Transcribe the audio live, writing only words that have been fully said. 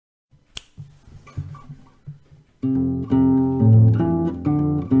Take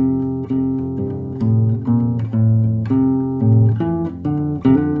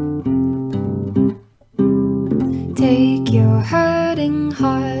your hurting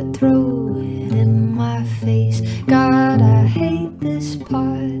heart, throw it in my face. God, I hate this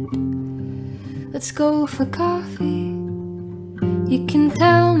part. Let's go for coffee. You can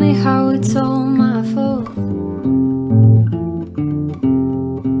tell me how it's all my fault.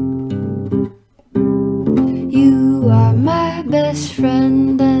 You are my best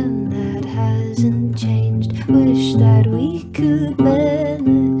friend and that hasn't changed. Wish that we could mend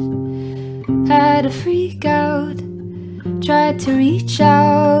this. Had a freak out, tried to reach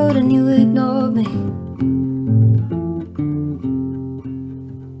out and you ignored me.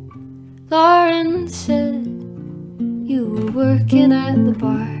 Lauren said you were working at the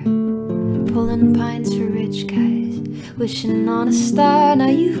bar, pulling pints for rich guys, wishing on a star. Now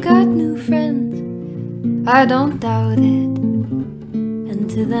you've got new friends, I don't doubt it. And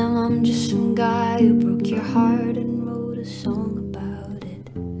to them I'm just some guy who broke your heart and wrote a song about it.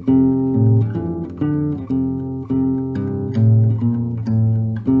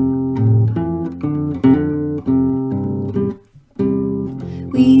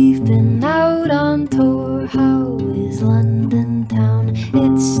 We've been out on tour, how is London town?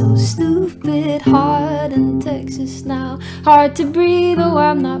 It's so stupid hot in Texas now. Hard to breathe, oh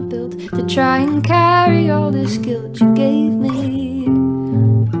I'm not built to try and carry all this guilt you gave me.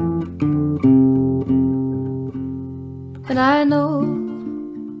 And I know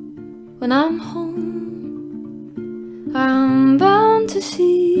when I'm home I'm bound to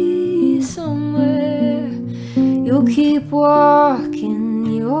see you somewhere. You'll keep walking,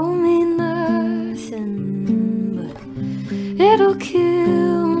 you owe me nothing, but it'll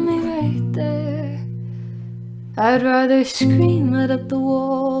kill me right there. I'd rather scream it up the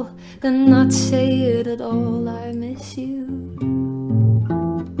wall than not say it at all. I miss you.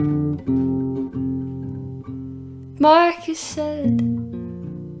 Marcus said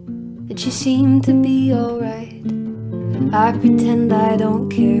that you seem to be alright. I pretend I don't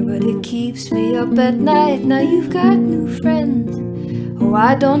care, but it keeps me up at night. Now you've got new friends, oh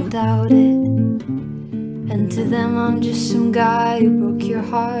I don't doubt it. And to them I'm just some guy who broke your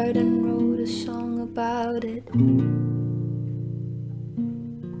heart and wrote a song about it.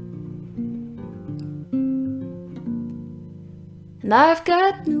 And I've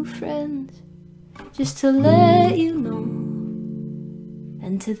got new friends, just to let you know.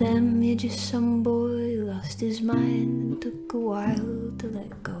 And to them you're just some boy who lost his mind and took a while to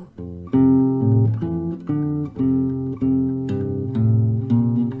let go.